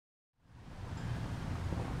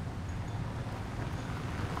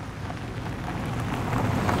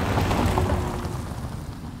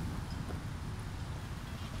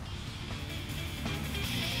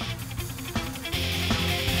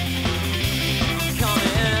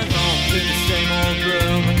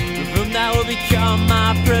become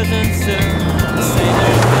my prison soon. Say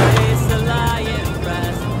there's a place to lie and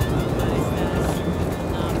rest, a place that's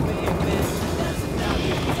not being missed. There's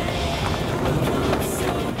another day, another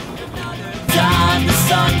soul, another time the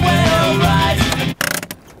sun will rise.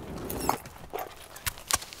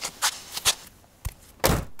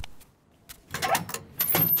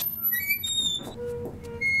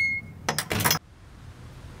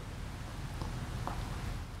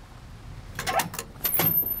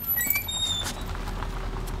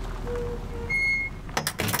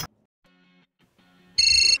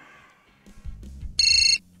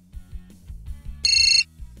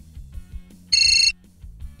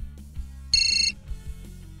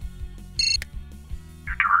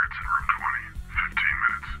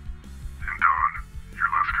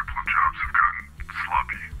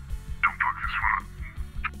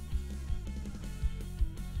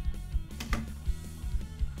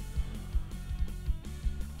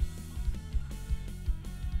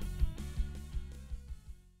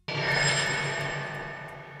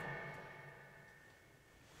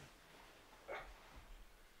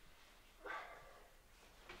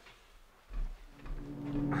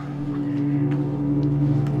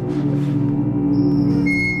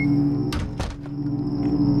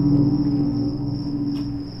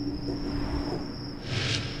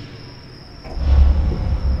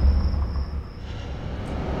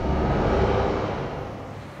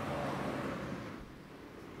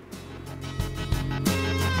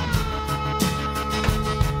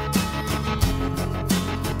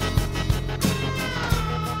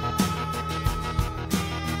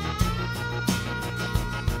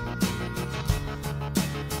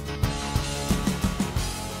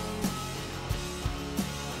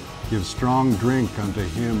 Give strong drink unto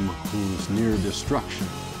him who's near destruction,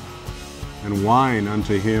 and wine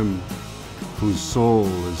unto him whose soul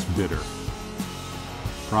is bitter.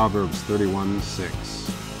 Proverbs 31:6.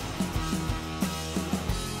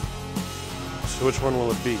 So which one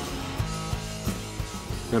will it be?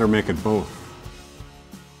 Better make it both.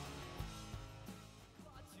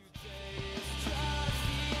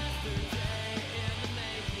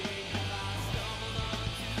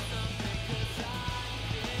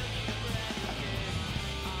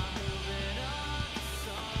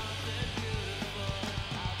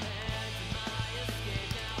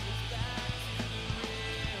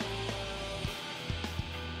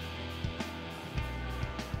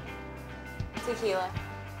 Tequila.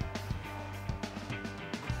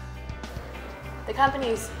 The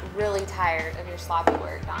company's really tired of your sloppy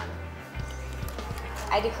work, Don.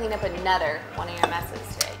 I had to clean up another one of your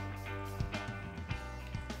messes today.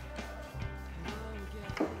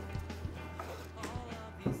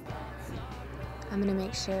 I'm gonna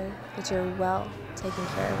make sure that you're well taken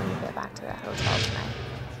care of when you get back to that hotel tonight.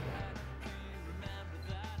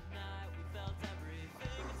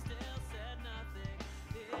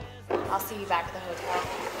 I'll see you back at the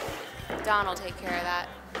hotel. Don will take care of that.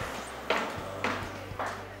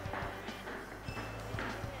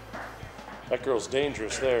 That girl's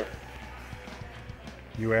dangerous there.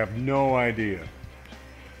 You have no idea.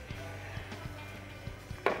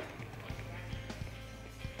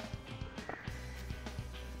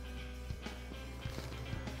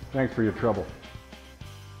 Thanks for your trouble.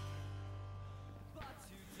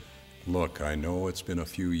 Look, I know it's been a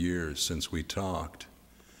few years since we talked.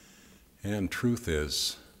 And truth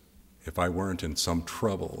is, if I weren't in some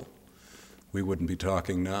trouble, we wouldn't be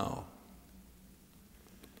talking now.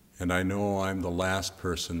 And I know I'm the last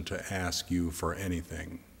person to ask you for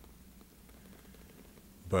anything.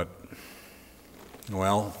 But,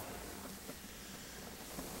 well,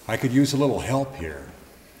 I could use a little help here.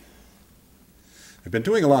 I've been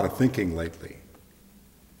doing a lot of thinking lately.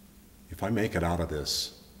 If I make it out of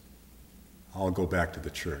this, I'll go back to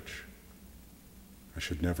the church. I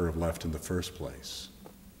should never have left in the first place.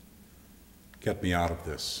 Get me out of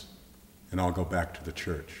this, and I'll go back to the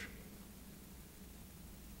church.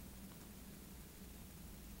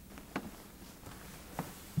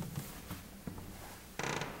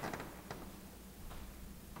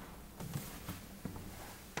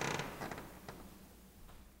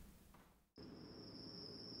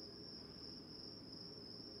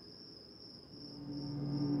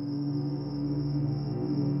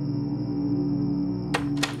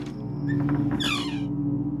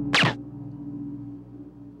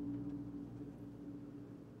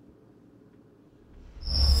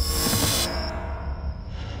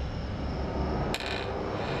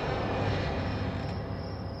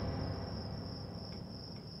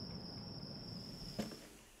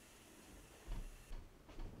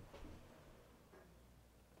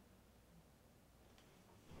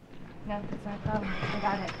 No, it's not a problem. I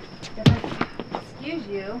got it. Excuse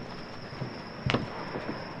you.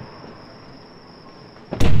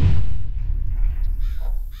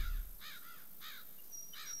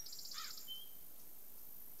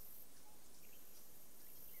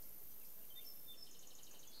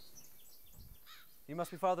 You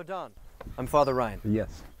must be Father Don. I'm Father Ryan.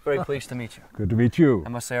 Yes. Very pleased to meet you. Good to meet you. I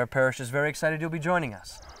must say our parish is very excited you'll be joining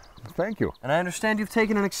us. Thank you. And I understand you've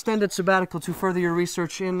taken an extended sabbatical to further your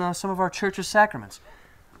research in some of our church's sacraments.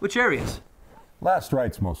 Which areas? Last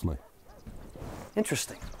rites mostly.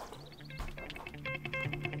 Interesting.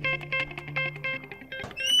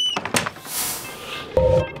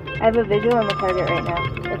 I have a visual on the target right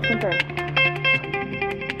now. Let's confirm.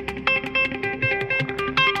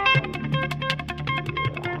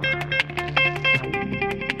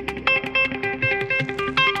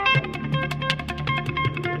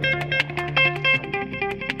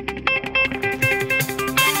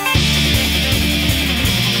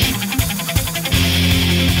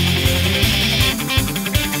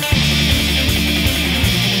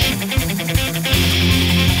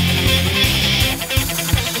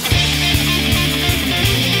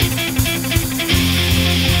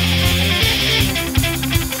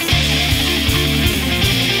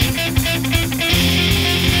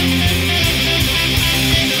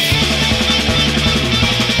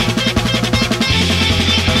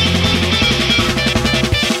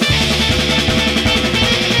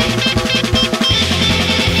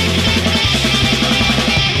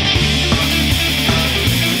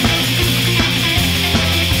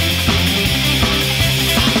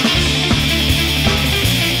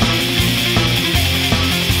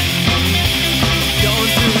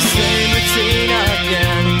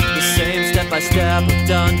 Step I've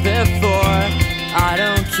done before. I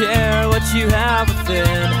don't care what you have within.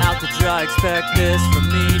 Out to dry, expect this from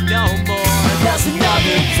me no more. There's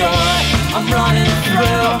another door I'm running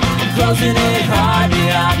through. I'm closing it hard,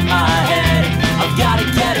 yeah.